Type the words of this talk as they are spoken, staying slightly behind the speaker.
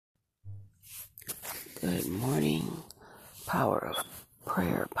Good morning, Power of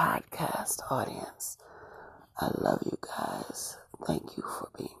Prayer podcast audience. I love you guys. Thank you for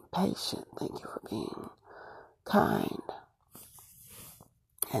being patient. Thank you for being kind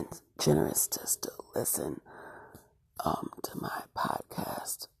and generous to still listen to my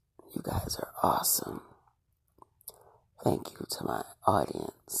podcast. You guys are awesome. Thank you to my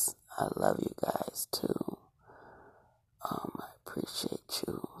audience. I love you guys too. I appreciate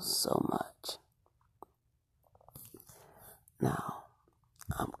you so much. Now,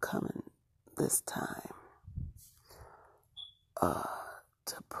 I'm coming this time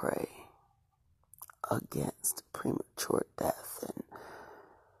to pray against premature death and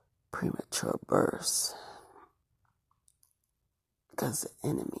premature births, because the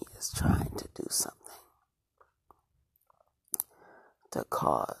enemy is trying to do something to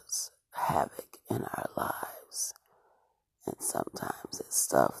cause havoc in our lives. And sometimes it's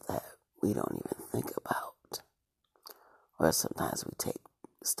stuff that we don't even think about, or sometimes we take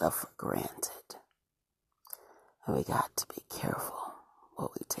stuff for granted. And we got to be careful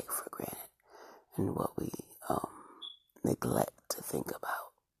what we take for granted and what we neglect to think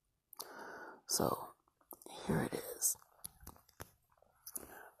about. So here it is.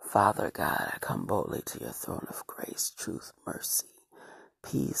 Father God, I come boldly to your throne of grace, truth, mercy,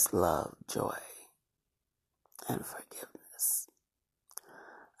 peace, love, joy, and forgiveness.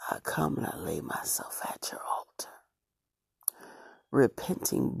 I come and I lay myself at your altar,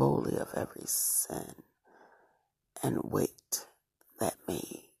 repenting boldly of every sin and weight that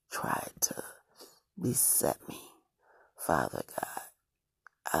may try to beset me. Father God,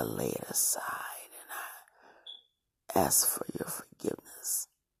 I lay it aside and I ask for your forgiveness,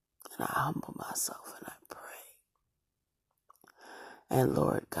 and I humble myself and I pray. And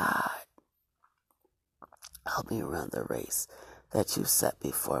Lord God, help me run the race that you set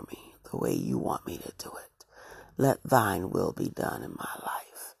before me the way you want me to do it. Let thine will be done in my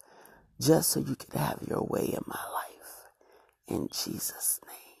life, just so you can have your way in my life. In Jesus'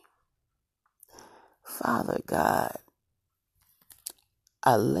 name. Father God,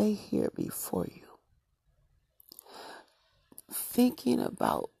 I lay here before you, thinking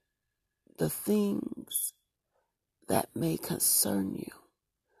about the things that may concern you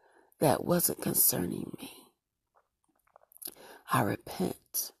that wasn't concerning me. I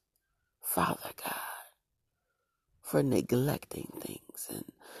repent, Father God, for neglecting things and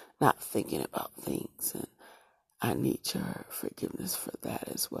not thinking about things, and I need your forgiveness for that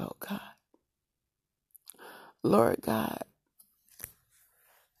as well, God. Lord God,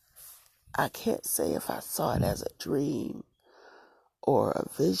 I can't say if I saw it as a dream or a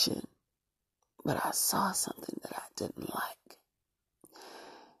vision, but I saw something that I didn't like.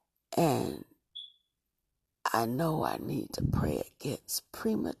 And I know I need to pray against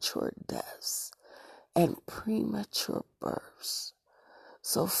premature deaths and premature births.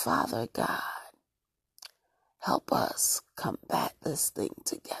 So, Father God, help us combat this thing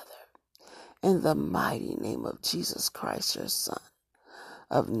together. In the mighty name of Jesus Christ, your Son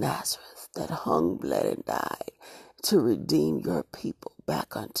of Nazareth, that hung, bled, and died to redeem your people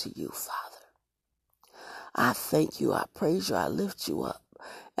back unto you, Father. I thank you, I praise you, I lift you up,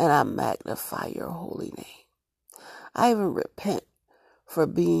 and I magnify your holy name. I even repent for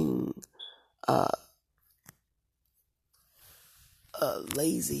being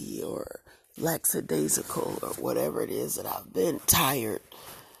lazy or lackadaisical or whatever it is that I've been, tired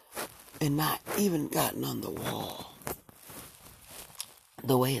and not even gotten on the wall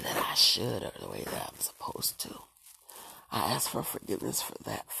the way that I should or the way that I'm supposed to. I ask for forgiveness for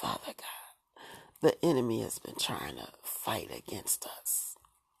that, Father God. The enemy has been trying to fight against us.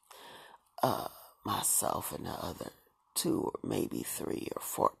 Myself and the other 2 or maybe 3 or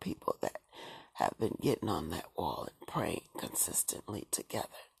 4 people that have been getting on that wall and praying consistently together.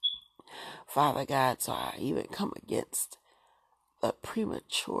 Father God, so I even come against the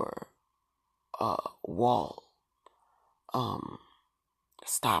premature wall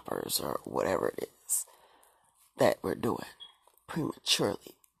stoppers or whatever it is that we're doing,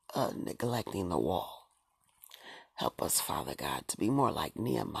 prematurely neglecting the wall. Help us, Father God, to be more like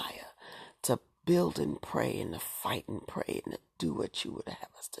Nehemiah, to build and pray and to fight and pray and to do what you would have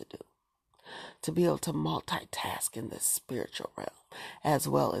us to do. To be able to multitask in this spiritual realm as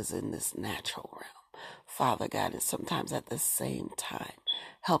well as in this natural realm, Father God, and sometimes at the same time,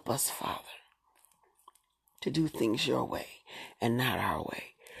 help us, Father, to do things your way and not our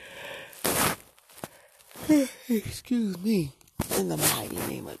way. Excuse me. In the mighty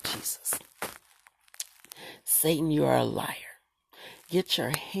name of Jesus. Satan, you are a liar. Get your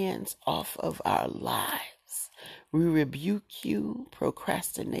hands off of our lives We rebuke you,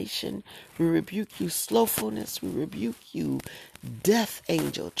 procrastination. We rebuke you, slowfulness. We rebuke you, death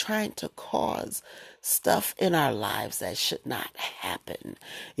angel, trying to cause stuff in our lives that should not happen.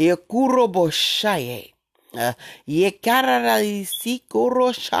 Yekuroboshaye.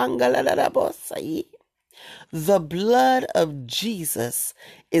 Yekararaisikoroshangalalarabosai. The blood of Jesus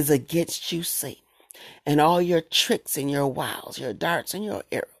is against you, Satan, and all your tricks and your wiles, your darts and your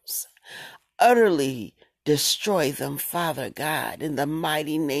arrows. Utterly destroy them, Father God, in the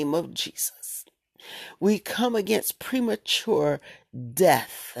mighty name of Jesus. We come against premature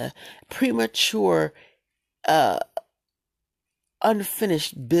death, premature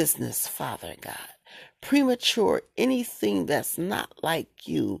unfinished business, Father God. Premature anything that's not like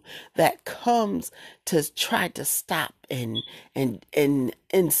you that comes to try to stop and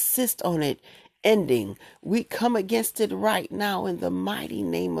insist on it ending. We come against it right now in the mighty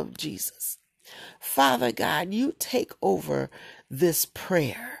name of Jesus. Father God, you take over this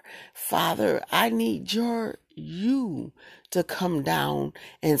prayer. Father, I need you to come down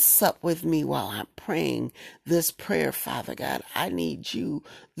and sup with me while I'm praying this prayer, Father God. I need you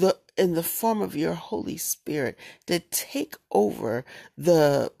in the form of your Holy Spirit to take over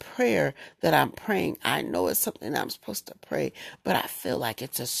the prayer that I'm praying. I know it's something I'm supposed to pray, but I feel like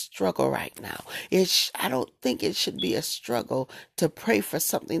it's a struggle right now. I don't think it should be a struggle to pray for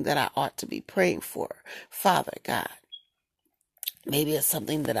something that I ought to be praying for, Father God. Maybe it's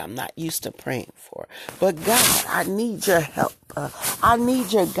something that I'm not used to praying for. But God, I need your help. I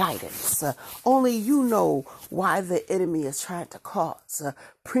need your guidance. Only you know why the enemy is trying to cause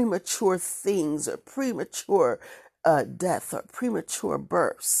premature things or premature death or premature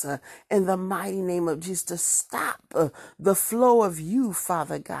births. In the mighty name of Jesus, to stop the flow of you,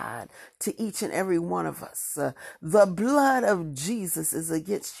 Father God, to each and every one of us. The blood of Jesus is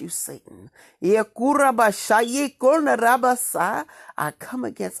against you, Satan. I come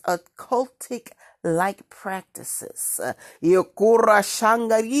against occultic like practices. In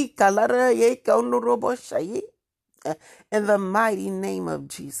the mighty name of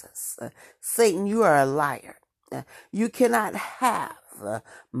Jesus. Satan, you are a liar. You cannot have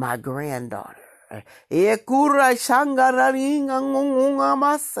my granddaughter. You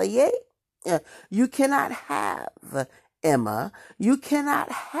cannot have Emma. You cannot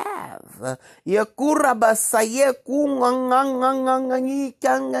have you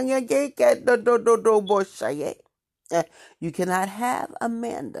cannot have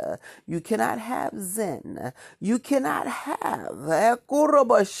Amanda. You cannot have Zen. You cannot have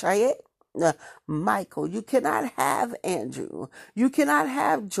Michael. You cannot have Andrew. You cannot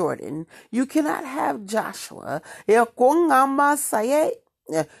have Jordan. You cannot have Joshua. You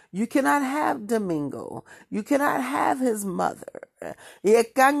cannot have Domingo. You cannot have his mother. You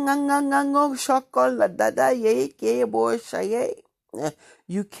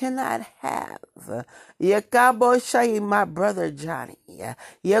cannot have my brother Johnny.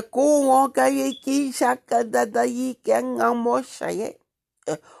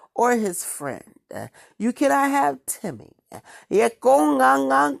 Or his friend. You cannot have Timmy. You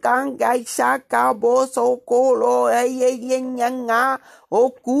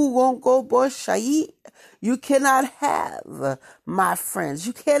cannot have my friends.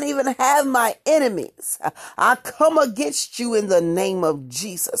 You can't even have my enemies. I come against you in the name of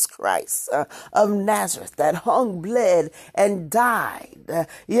Jesus Christ of Nazareth that hung, bled, and died. So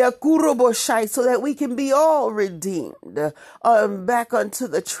that we can be all redeemed back unto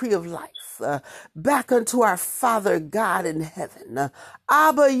the tree of life. Back unto our Father God in heaven.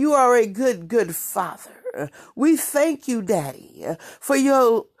 Abba, you are a good, good Father. We thank you, Daddy, for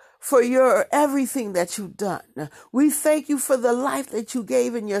your everything that you've done. We thank you for the life that you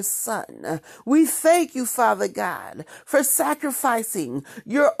gave in your Son. We thank you, Father God, for sacrificing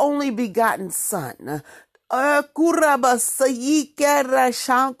your only begotten Son.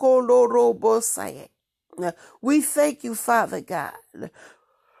 We thank you, Father God.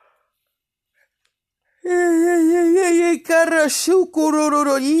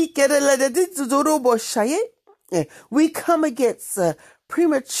 We come against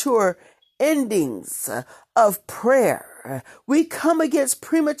premature endings of prayer. We come against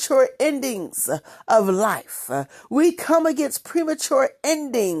premature endings of life. We come against premature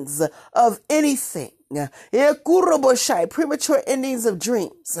endings of anything. Premature endings of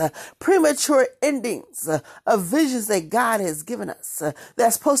dreams, premature endings of visions that God has given us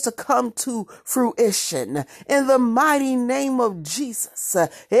that's supposed to come to fruition in the mighty name of Jesus.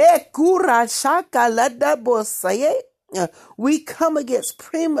 We come against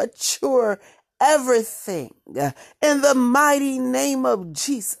premature everything in the mighty name of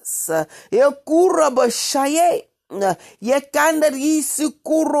Jesus. Yekanda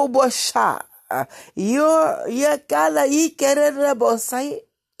Yisukurobosha. Your Yekala Ikerabosai.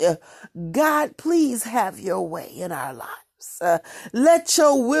 God, please have your way in our lives. Let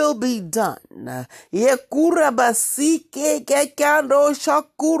your will be done. Yekurabasike kekando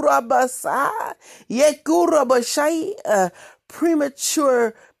shakurabasa. Yekurabashai.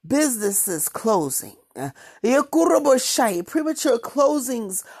 Premature businesses closing. Yekurabashai. Premature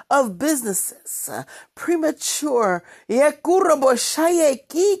closings of businesses. Premature. Yekurabashai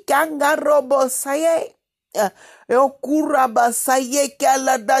ki kangarobosai. Yokurabasai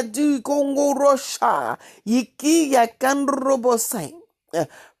kala dadu kongorosha. Yiki yakanrobosai.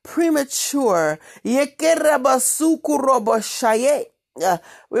 Premature. Yekerabasukuroboshaye.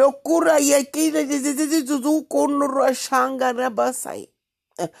 Yokura yekida zuzukunroshanga rabasai.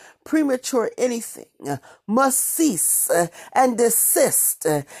 Premature anything must cease and desist,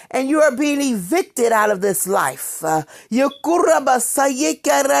 and you are being evicted out of this life.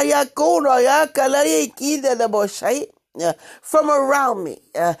 From around me.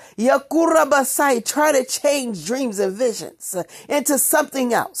 Yakurabasai, try to change dreams and visions into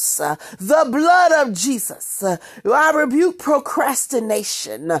something else. The blood of Jesus. I rebuke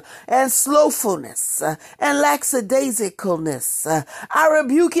procrastination and slowfulness and lackadaisicalness. I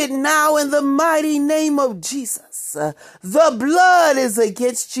rebuke it now in the mighty name of Jesus. The blood is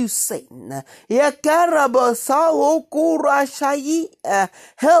against you, Satan.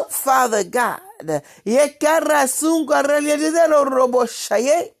 Help, Father God.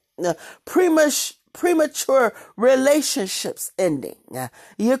 Premature relationships ending.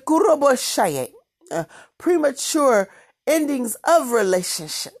 Premature endings of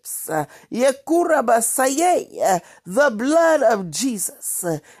relationships. The blood of Jesus.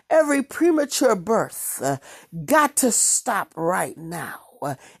 Every premature birth got to stop right now.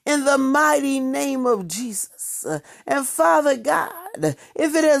 In the mighty name of Jesus. And Father God,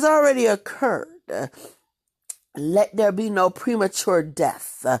 if it has already occurred, let there be no premature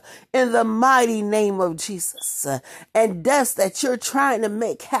death in the mighty name of Jesus. And deaths that you're trying to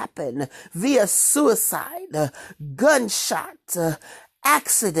make happen via suicide, gunshot,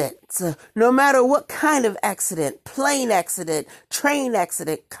 accident, no matter what kind of accident, plane accident, train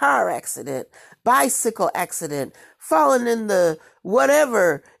accident, car accident, bicycle accident, falling in the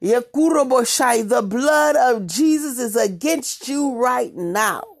whatever, the blood of Jesus is against you right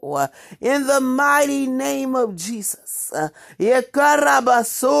now. In the mighty name of Jesus. The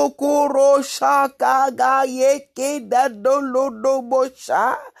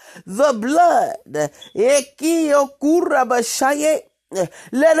blood.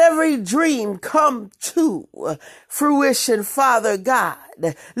 Let every dream come to fruition, Father God.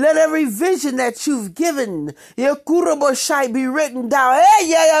 Let every vision that you've given be written down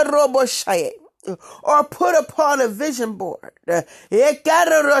or put upon a vision board. In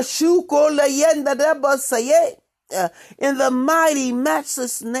the mighty,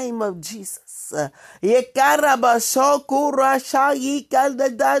 matchless name of Jesus.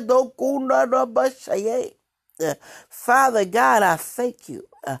 Father God, I thank you.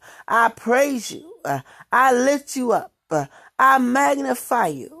 I praise you. I lift you up. I magnify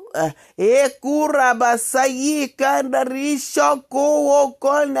you. Let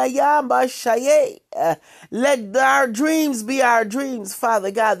our dreams be our dreams,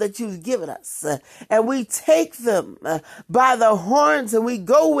 Father God, that you've given us. And we take them by the horns and we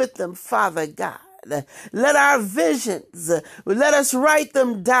go with them, Father God. Let our visions, let us write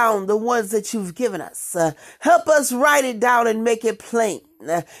them down, the ones that you've given us. Help us write it down and make it plain.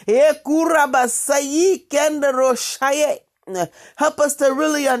 Help us to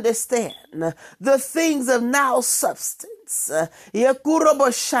really understand the things of now substance.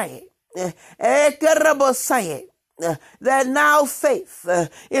 That now faith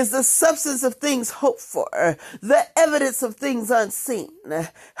is the substance of things hoped for, the evidence of things unseen.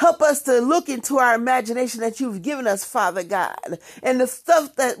 Help us to look into our imagination that you've given us, Father God, and the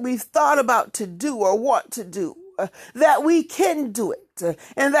stuff that we've thought about to do or want to do, that we can do it,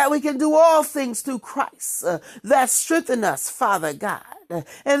 and that we can do all things through Christ that strengthen us, Father God.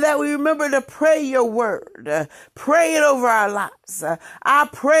 And that we remember to pray your word, pray it over our lives. I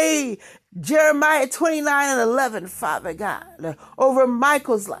pray Jeremiah 29:11, Father God, over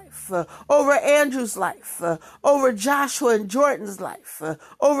Michael's life, over Andrew's life, over Joshua and Jordan's life,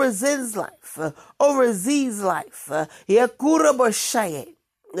 over Zen's life, over Z's life,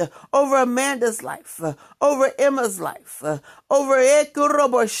 over Amanda's life, over Emma's life, over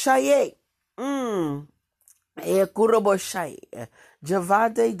Ekuroboshaye.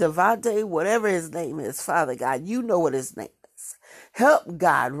 Javade, Davade, whatever his name is, Father God, you know what his name is. Help,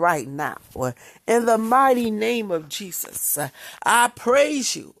 God, right now. In the mighty name of Jesus, I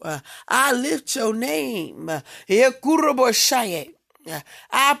praise you. I lift your name.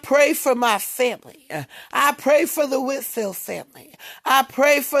 I pray for my family. I pray for the Whitfield family. I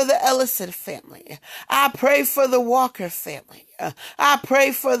pray for the Ellison family. I pray for the Walker family. I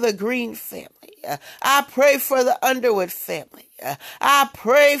pray for the Green family. I pray for the Underwood family. I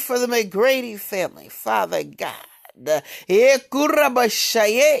pray for the McGrady family, Father God.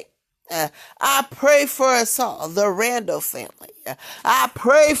 I pray for us all, the Randall family. I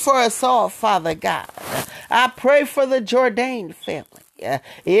pray for us all, Father God. I pray for the Jourdain family. I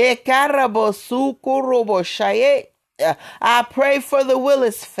pray for the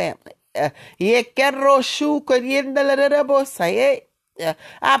Willis family.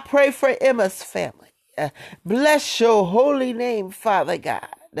 I pray for Emma's family. Bless your holy name, Father God.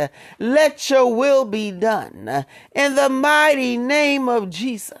 Let your will be done. In the mighty name of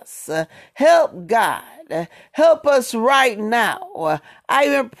Jesus, help God. Help us right now. I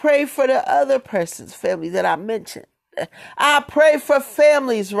even pray for the other person's family that I mentioned. I pray for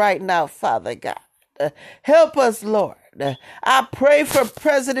families right now, Father God. Help us, Lord. I pray for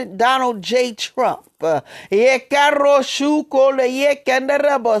President Donald J. Trump. I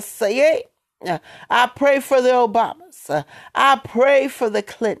pray for the Obamas. I pray for the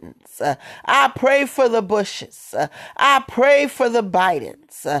Clintons. I pray for the Bushes. I pray for the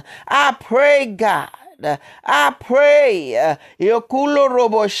Bidens. I pray, God. I pray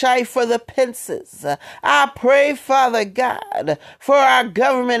for the Pences. I pray, Father God, for our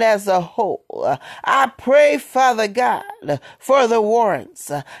government as a whole. I pray, Father God, for the Warrens.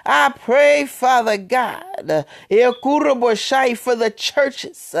 I pray, Father God, for the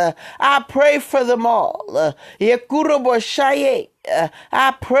churches. I pray for them all.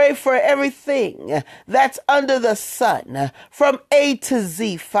 I pray for everything that's under the sun, from A to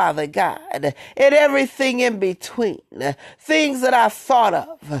Z, Father God, and everything in between, things that I thought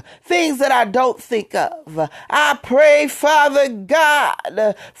of, things that I don't think of. I pray, Father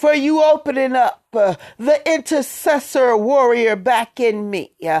God, for you opening up the intercessor warrior back in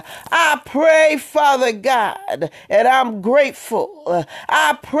me. I pray, Father God, and I'm grateful.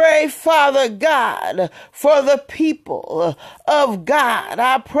 I pray, Father God, for the people of God.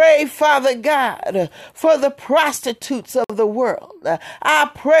 I pray, Father God, for the prostitutes of the world. I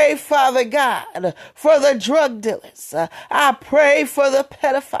pray, Father God, for the drug dealers. I pray for the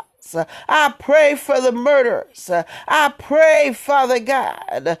pedophiles. I pray for the murderers. I pray, Father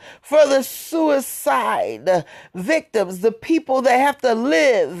God, for the suicide victims, the people that have to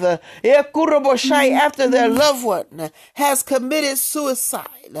live after their loved one has committed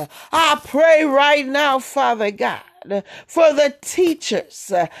suicide. I pray right now, Father God, for the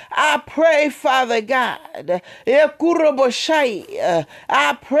teachers. I pray, Father God. I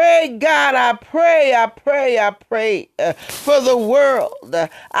pray, God, I pray for the world.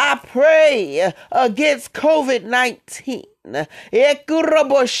 I pray against COVID-19.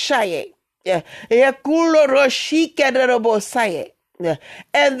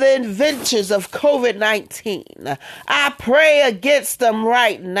 And the inventors of COVID-19. I pray against them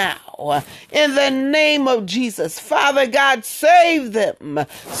right now. In the name of Jesus, Father God, save them.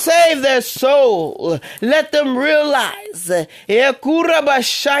 Save their soul. Let them realize that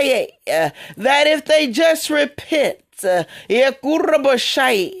if they just repent, they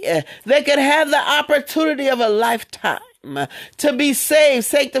could have the opportunity of a lifetime to be saved,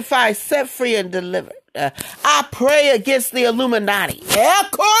 sanctified, set free, and delivered. I pray against the Illuminati. I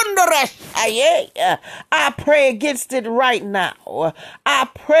pray against it right now. I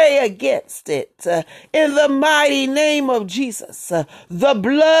pray against it in the mighty name of Jesus. The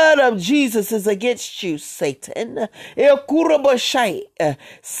blood of Jesus is against you, Satan.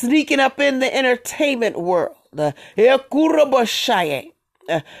 Sneaking up in the entertainment world.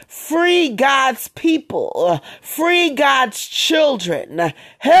 Free God's people, free God's children.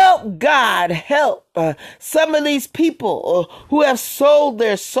 Help, God, help some of these people who have sold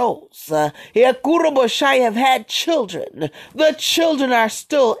their souls. Have had children. The children are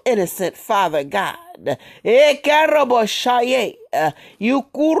still innocent, Father God. Help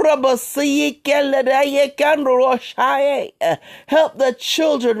the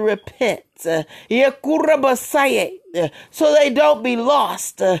children repent. So they don't be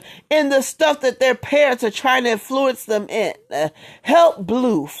lost in the stuff that their parents are trying to influence them in. Help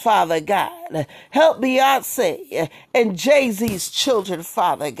Blue, Father God. Help Beyonce and Jay-Z's children,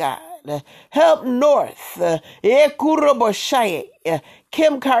 Father God. Help North.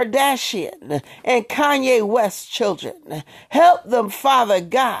 Kim Kardashian and Kanye West children. Help them, Father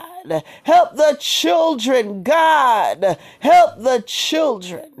God. Help the children, God. Help the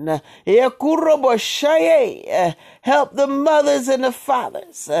children. Help the mothers and the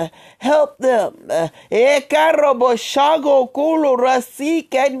fathers. Help them.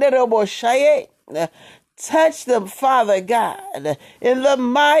 Touch them, Father God, in the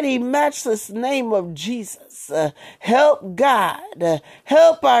mighty, matchless name of Jesus. Help God.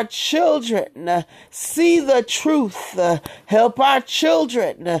 Help our children see the truth. Help our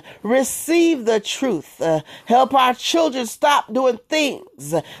children receive the truth. Help our children stop doing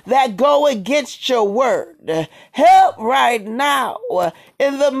things that go against your word. Help right now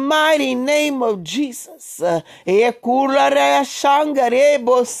in the mighty name of Jesus.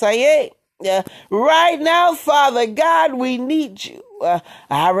 Right now, Father God, we need you.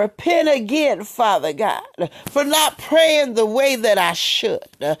 I repent again, Father God, for not praying the way that I should,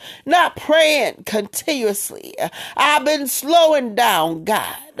 not praying continuously. I've been slowing down,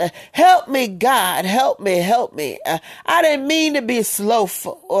 God. Help me, God. Help me, help me. I didn't mean to be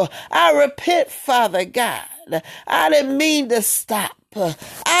slowful. I repent, Father God. I didn't mean to stop.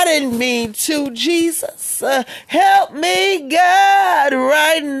 I didn't mean to, Jesus. Help me, God,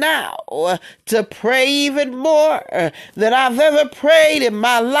 right now to pray even more than I've ever prayed in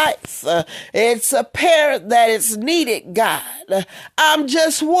my life. It's apparent that it's needed, God. I'm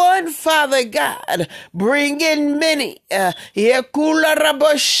just one, Father God. Bring in many. In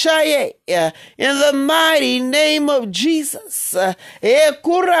the mighty name of Jesus.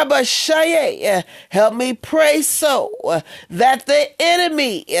 Help me pray so that the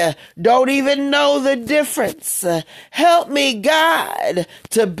enemy don't even know the difference. Help me, God,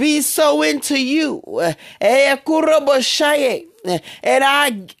 to be so into you. And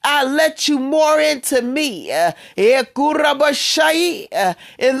I let you more into me. In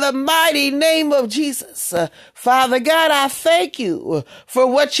the mighty name of Jesus. Father God, I thank you for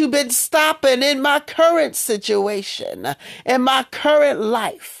what you've been stopping in my current situation, in my current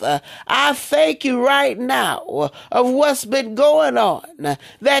life. I thank you right now of what's been going on,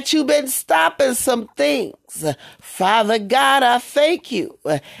 that you've been stopping some things. Father God, I thank you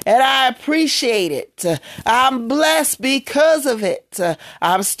and I appreciate it. I'm blessed because of it.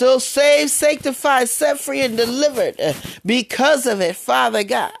 I'm still saved, sanctified, set free, and delivered because of it, Father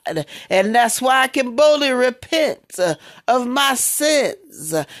God. And that's why I can boldly repent of my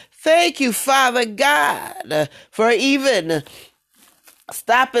sins. Thank you, Father God, for even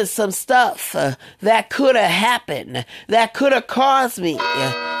stopping some stuff that could have happened, that could have caused me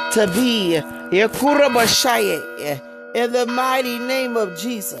to be in the mighty name of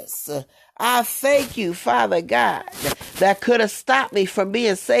Jesus. I thank you, Father God, that could have stopped me from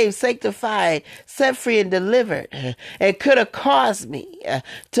being saved, sanctified, set free, and delivered, and could have caused me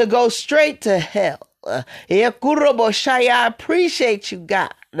to go straight to hell. I appreciate you,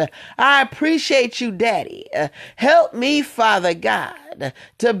 God. I appreciate you, Daddy. Help me, Father God,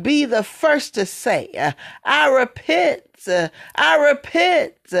 to be the first to say, I repent, I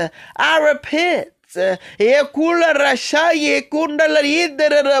repent, I repent. In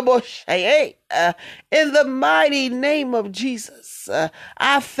the mighty name of Jesus,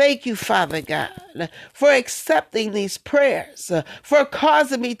 I thank you, Father God, for accepting these prayers, for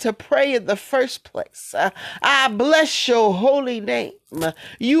causing me to pray in the first place. I bless your holy name.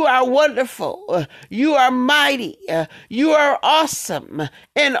 You are wonderful. You are mighty. You are awesome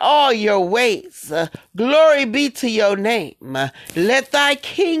in all your ways. Glory be to your name. Let thy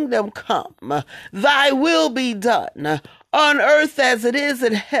kingdom come. Thy will be done on earth as it is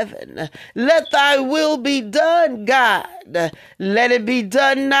in heaven. Let thy will be done, God. Let it be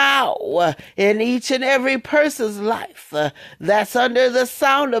done now in each and every person's life that's under the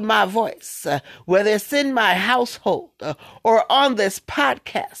sound of my voice, whether it's in my household or on this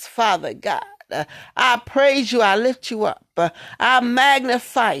podcast, Father God. I praise you. I lift you up. I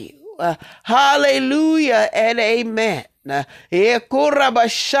magnify you. Hallelujah and amen.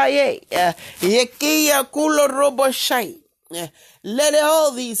 Let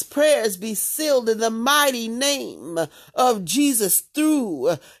all these prayers be sealed in the mighty name of Jesus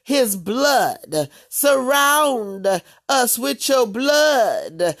through his blood. Surround us with your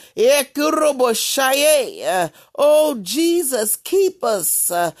blood. Oh, Jesus, keep us.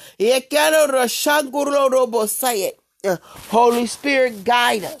 Holy Spirit,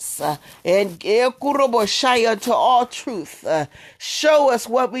 guide us and to all truth. Show us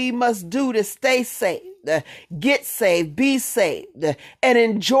what we must do to stay safe. get saved, be saved, and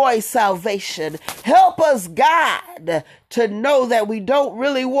enjoy salvation. Help us, God, to know that we don't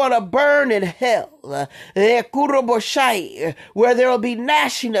really want to burn in hell, where there will be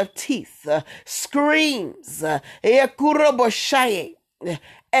gnashing of teeth, screams,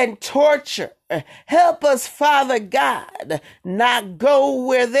 and torture. Help us, Father God, not go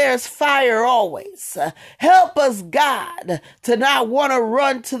where there's fire always. Help us, God, to not want to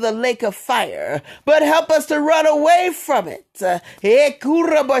run to the lake of fire, but help us to run away from it.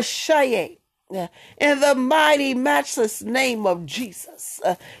 In the mighty, matchless name of Jesus.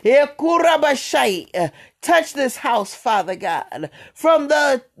 Touch this house, Father God, from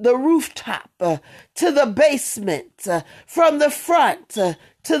the rooftop to the basement, from the front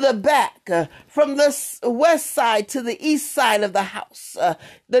to the back, from the west side to the east side of the house,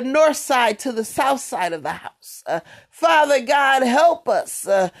 the north side to the south side of the house. Father God, help us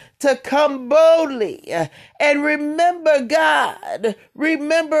to come boldly and remember, God,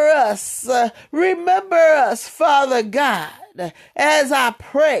 remember us, Father God. As I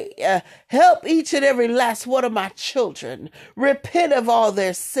pray, help each and every last one of my children repent of all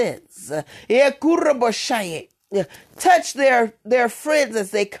their sins. Touch their friends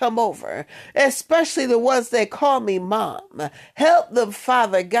as they come over, especially the ones that call me mom. Help them,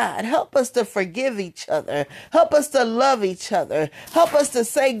 Father God. Help us to forgive each other. Help us to love each other. Help us to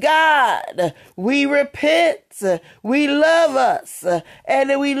say, God, we repent. We love us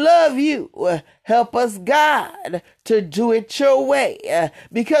and we love you. Help us, God, to do it your way,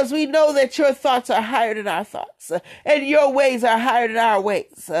 because we know that your thoughts are higher than our thoughts and your ways are higher than our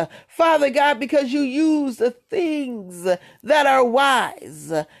ways. Father God, because you use the things that are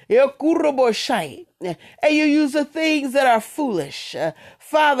wise, and you use the things that are foolish.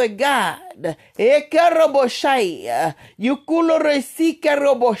 Father God,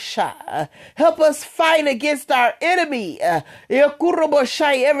 help us fight against our enemy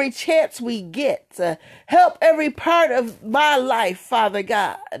every chance we get. Help every part of my life, Father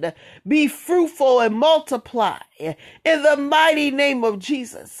God, be fruitful and multiply. In the mighty name of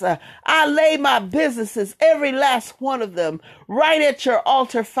Jesus, I lay my businesses, every last one of them, right at your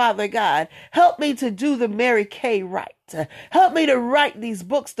altar, Father God. Help me to do the Mary Kay right. Help me to write these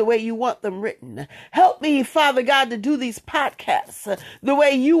books the way you want them written. Help me, Father God, to do these podcasts the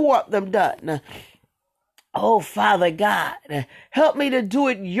way you want them done. Oh, Father God, help me to do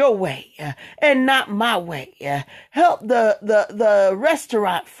it your way and not my way. Help the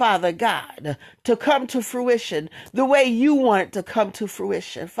restaurant, Father God, to come to fruition the way you want it to come to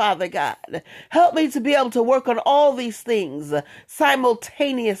fruition, Father God. Help me to be able to work on all these things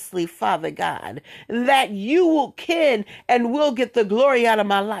simultaneously, Father God, that you can and will get the glory out of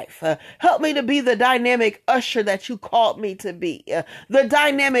my life. Help me to be the dynamic usher that you called me to be, the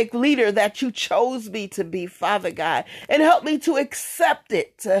dynamic leader that you chose me to be, Father God, and help me to accept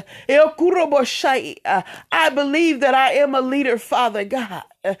it. I believe that I am a leader, Father God.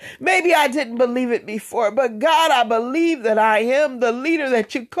 Maybe I didn't believe it before, but God, I believe that I am the leader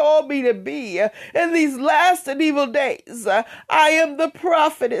that you called me to be in these last and evil days. I am the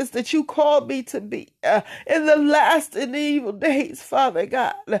prophetess that you called me to be in the last and evil days, Father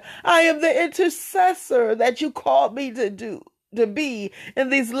God. I am the intercessor that you called me to be in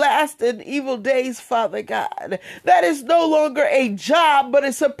these last and evil days, Father God. That is no longer a job, but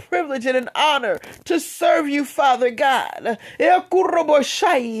it's a privilege and an honor to serve you, Father God.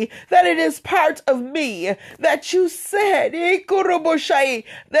 That it is part of me, that you said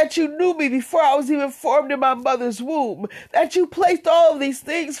that you knew me before I was even formed in my mother's womb, that you placed all of these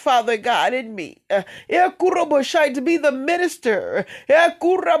things, Father God, in me. To be the minister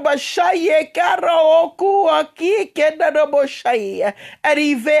an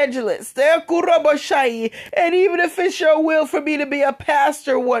evangelist, and even if it's your will for me to be a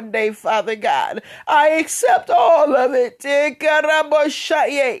pastor one day, Father God, I accept all of it in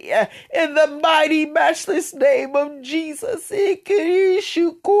the mighty, matchless name of Jesus.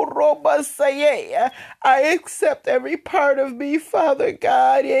 I accept every part of me, Father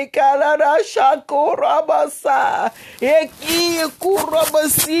God.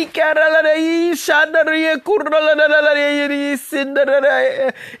 Save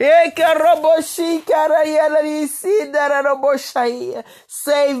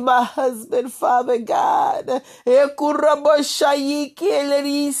my husband, Father God.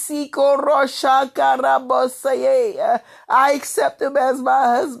 I accept him as my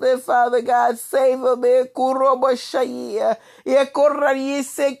husband, Father God. Save him.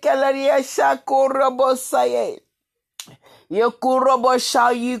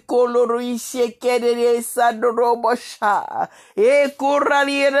 Yekurobosha yikolorisi kedere sandorobosha.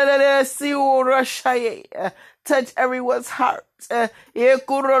 Yekurani siurosha. Touch everyone's heart.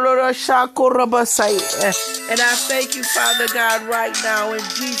 Yekurorosha korobosai. And I thank you, Father God, right now in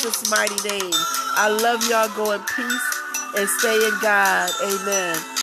Jesus' mighty name. I love y'all. Go in peace and stay in God. Amen.